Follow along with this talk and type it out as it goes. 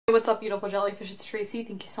What's up, beautiful jellyfish? It's Tracy.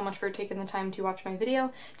 Thank you so much for taking the time to watch my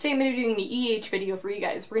video. Today I'm going to be doing the EDH video for you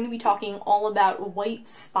guys. We're going to be talking all about white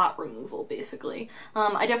spot removal, basically.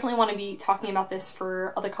 I definitely want to be talking about this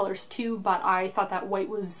for other colors too, but I thought that white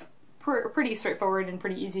was pretty straightforward and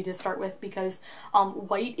pretty easy to start with because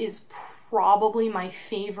white is probably my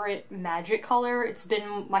favorite Magic color. It's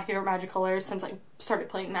been my favorite Magic color since I started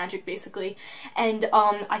playing Magic, basically. And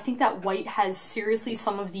I think that white has seriously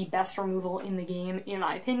some of the best removal in the game, in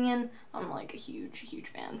my opinion. I'm like a huge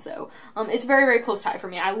fan, so it's very, very close tie for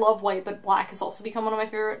me. I love white, but black has also become one of my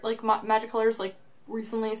favorite like Magic colors like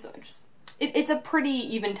recently, so it's a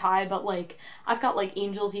pretty even tie, but like I've got like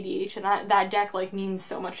Angels EDH, and that deck like means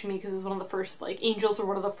so much to me because it was one of the first, like, Angels were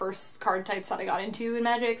one of the first card types that I got into in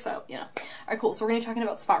Magic, so you know. Alright, cool, so we're gonna be talking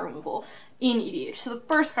about spot removal in EDH. So the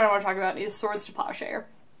first card I want to talk about is Swords to Plowshare.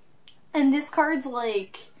 And this card's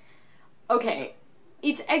like, okay,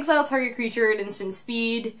 it's exile target creature at instant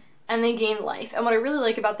speed, and they gain life. And what I really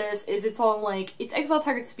like about this is it's all like, it's exile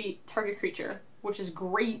target creature, which is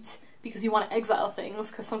great, because you want to exile things,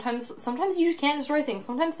 because sometimes you just can't destroy things.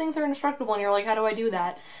 Sometimes things are indestructible and you're like, how do I do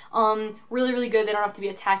that? Really, really good. They don't have to be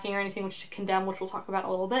attacking or anything, which to condemn, which we'll talk about in a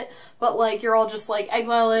little bit. But like, you're all just like,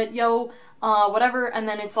 exile it, yo, whatever, and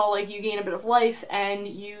then it's all like, you gain a bit of life, and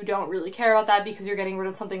you don't really care about that because you're getting rid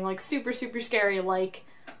of something like super, super scary, like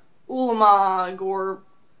Ulamog, or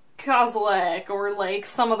Kozilek, or like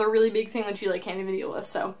some other really big thing that you like can't even deal with.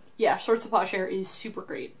 So yeah, Swords to Plowshare is super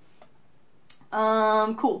great.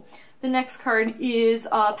 Cool. The next card is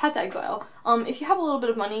Path to Exile. If you have a little bit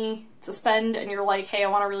of money to spend and you're like, hey, I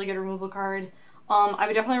want a really good removal card, I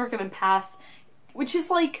would definitely recommend Path, which is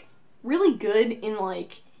like really good in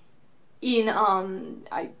like,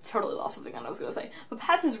 I totally lost something I was gonna say. But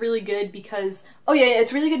Path is really good because, oh yeah,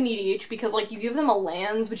 it's really good in EDH because like you give them a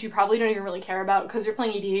lands, which you probably don't even really care about because you're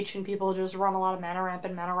playing EDH and people just run a lot of mana ramp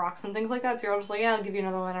and mana rocks and things like that, so you're all just like, yeah, I'll give you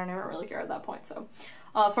another land, I don't really care at that point, so.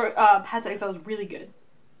 Path to Exile is really good.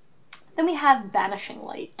 Then we have Banishing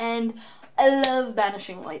Light, and I love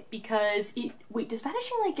Banishing Light because wait, does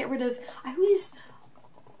Banishing Light get rid of,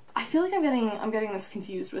 I feel like I'm getting this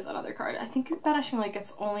confused with another card. I think Banishing Light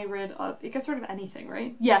gets rid of anything,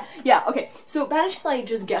 right? Yeah, okay. So Banishing Light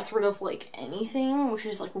just gets rid of like anything, which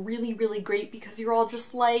is like really, really great because you're all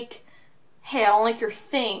just like, hey, I don't like your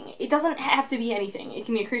thing. It doesn't have to be anything. It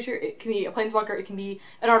can be a creature, it can be a planeswalker, it can be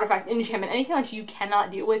an artifact, an enchantment, anything that you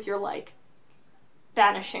cannot deal with, you're like,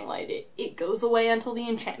 Banishing Light. It goes away until the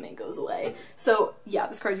enchantment goes away. So yeah,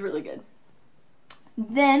 this card's really good.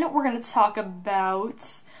 Then we're going to talk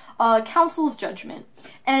about Council's Judgement.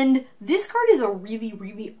 And this card is a really,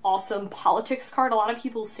 really awesome politics card. A lot of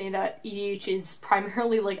people say that EDH is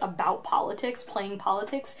primarily like about politics, playing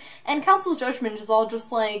politics, and Council's Judgement is all just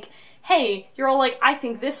like, hey, you're all like, I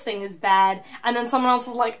think this thing is bad, and then someone else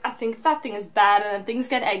is like, I think that thing is bad, and then things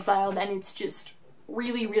get exiled, and it's just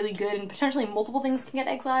really, really good, and potentially multiple things can get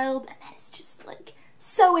exiled, and that is just like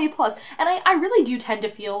so A+. And I really do tend to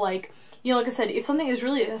feel like, you know, like I said, if something is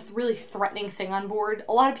really a really threatening thing on board,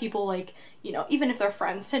 a lot of people, like, you know, even if they're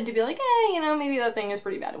friends, tend to be like, hey, you know, maybe that thing is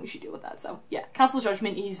pretty bad and we should deal with that. So yeah, Council's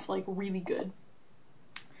Judgement is like really good.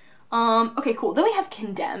 Okay, cool. Then we have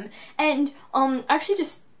Condemn, and I actually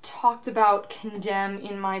just talked about Condemn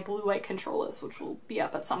in my blue-white control list, which will be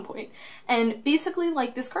up at some point. And basically,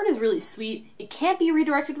 like, this card is really sweet. It can't be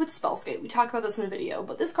redirected with Spellskate. We talked about this in the video,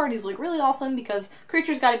 but this card is like really awesome because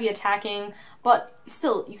creatures gotta be attacking, but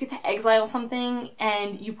still, you get to exile something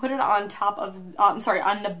and you put it on top of, on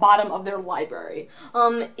the bottom of their library.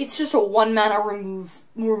 It's just a 1-mana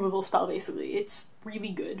removal spell, basically. It's really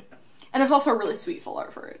good. And there's also a really sweet full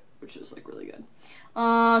art for it, which is like really good.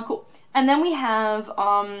 Cool. And then we have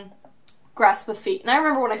Grasp of Fate. And I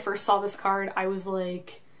remember when I first saw this card, I was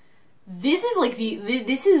like, this is like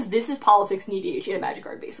this is politics in EDH in a Magic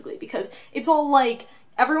card, basically, because it's all like,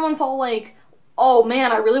 everyone's all like, oh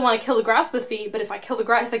man, I really want to kill the Grasp of Fate, but if I get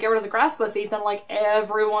rid of the Grasp of Fate, then like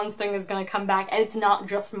everyone's thing is gonna come back, and it's not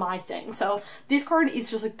just my thing. So this card is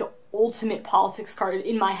just like the ultimate politics card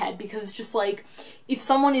in my head, because it's just like, if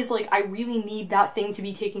someone is like, I really need that thing to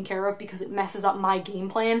be taken care of because it messes up my game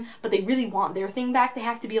plan, but they really want their thing back, they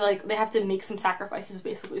have to be like, they have to make some sacrifices,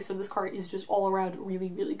 basically. So this card is just all around really,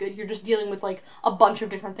 really good. You're just dealing with like a bunch of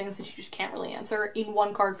different things that you just can't really answer in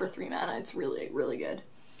one card for 3 mana. It's really, really good.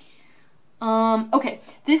 Okay,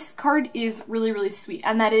 this card is really, really sweet,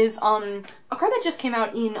 and that is, a card that just came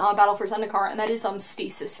out in, Battle for Zendikar, and that is,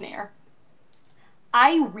 Stasis Snare.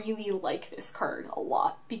 I really like this card a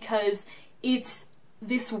lot, because it's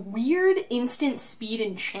this weird instant speed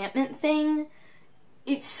enchantment thing.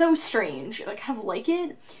 It's so strange, and I kind of like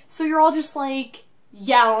it. So you're all just like,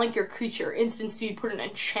 yeah, I don't like your creature. Instant speed, put an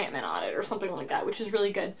enchantment on it or something like that, which is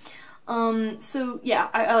really good. So yeah,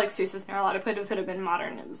 I like Stasis Snare a lot. I played with it a bit in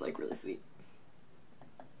Modern. It was like really sweet.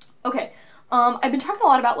 Okay, I've been talking a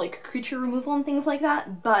lot about like creature removal and things like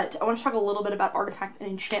that, but I want to talk a little bit about artifact and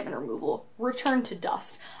enchantment removal. Return to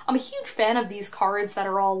Dust. I'm a huge fan of these cards that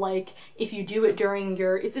are all like, if you do it during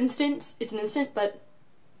your, it's an instant, but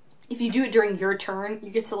if you do it during your turn, you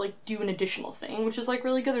get to like do an additional thing, which is like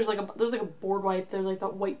really good. There's like a board wipe. There's like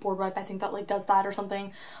that white board wipe. I think that like does that or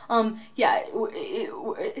something. Yeah.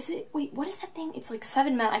 Wait, what is that thing? It's like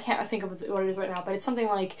 7 mana. I can't think of what it is right now, but it's something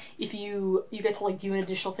like if you get to like do an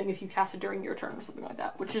additional thing if you cast it during your turn or something like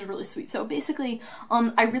that, which is really sweet. So basically,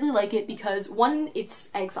 I really like it because one, it's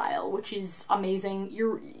Exile, which is amazing.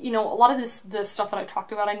 You know, a lot of the stuff that I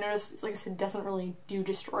talked about, I noticed, like I said, doesn't really do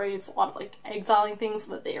destroy. It's a lot of like exiling things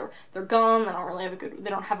so that they're gone, they don't really have they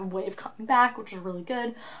don't have a way of coming back, which is really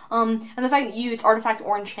good. And the fact that it's artifact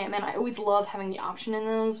or enchantment, I always love having the option in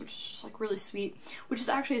those, which is just like really sweet, which is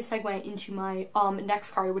actually a segue into my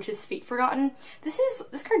next card, which is Fate Forgotten. This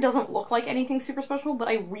card doesn't look like anything super special, but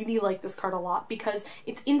I really like this card a lot because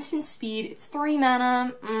it's instant speed, it's 3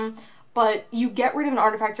 mana, but you get rid of an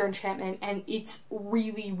artifact or enchantment, and it's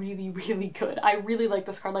really, really, really good. I really like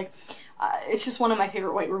this card. Like, it's just one of my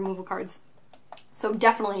favorite white removal cards. So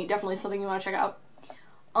definitely something you want to check out.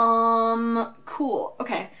 Cool.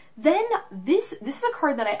 Okay. Then this is a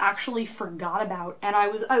card that I actually forgot about, and I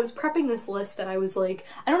was prepping this list, and I was like,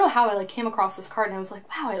 I don't know how I like came across this card, and I was like,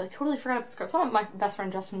 wow, I like totally forgot about this card. It's one of my best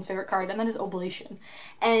friend Justin's favorite card, and that is Oblation.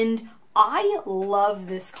 And I love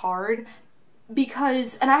this card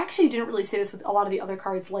because, and I actually didn't really say this with a lot of the other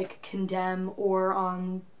cards like Condemn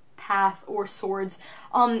or Path or Swords.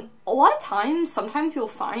 A lot of times, sometimes you'll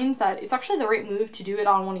find that it's actually the right move to do it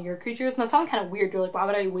on one of your creatures, and that sounds kind of weird. You're like, why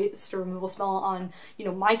would I waste a removal spell on, you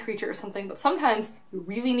know, my creature or something? But sometimes you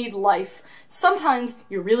really need life. Sometimes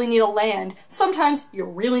you really need a land. Sometimes you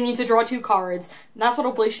really need to draw 2 cards. And that's what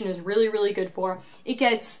Oblation is really, really good for. It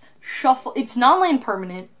gets shuffled. It's non-land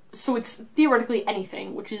permanent, so it's theoretically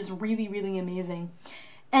anything, which is really, really amazing.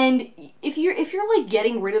 And if you're like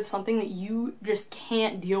getting rid of something that you just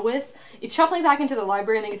can't deal with, it's shuffling back into the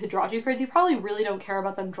library and they get to draw 2 cards. You probably really don't care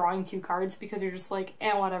about them drawing 2 cards because you're just like,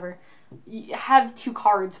 eh, whatever. You have 2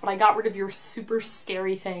 cards, but I got rid of your super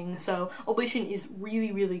scary thing. So Oblation is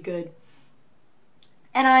really, really good.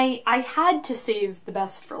 And I had to save the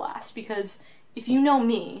best for last because if you know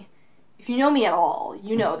me at all,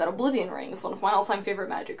 you know that Oblivion Ring is one of my all-time favorite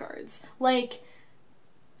Magic cards. Like,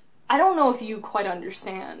 I don't know if you quite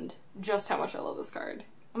understand just how much I love this card.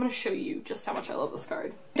 I'm gonna show you just how much I love this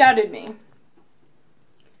card. You doubted me.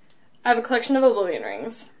 I have a collection of Oblivion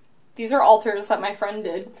Rings. These are altars that my friend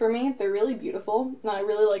did for me. They're really beautiful, and I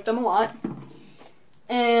really like them a lot.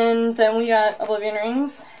 And then we got Oblivion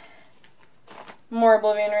Rings. More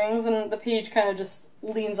Oblivion Rings, and the page kind of just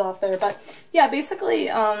leans off there. But yeah, basically,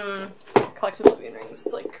 collect Oblivion Rings.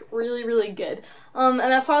 It's like really, really good. And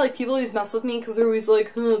that's why like people always mess with me because they're always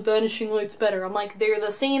like, huh, Banishing Light's better. I'm like, they're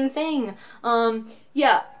the same thing.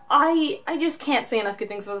 Yeah, I just can't say enough good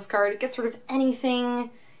things about this card. It gets rid of anything.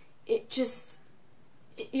 You're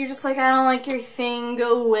just like, I don't like your thing,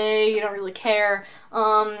 go away, you don't really care.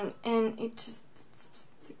 And it's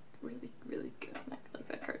really, really good. I like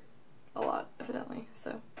that card a lot, evidently.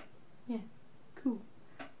 So, yeah, cool.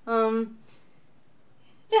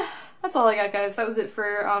 Yeah, that's all I got, guys. That was it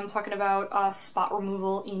for talking about spot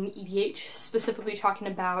removal in EDH, specifically talking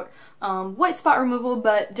about white spot removal,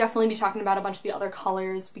 but definitely be talking about a bunch of the other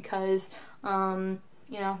colors because, you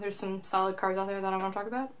know, there's some solid cards out there that I want to talk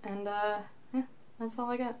about, and yeah, that's all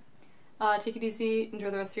I got. Take it easy, enjoy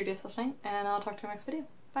the rest of your day/night, and I'll talk to you in the next video.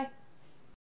 Bye!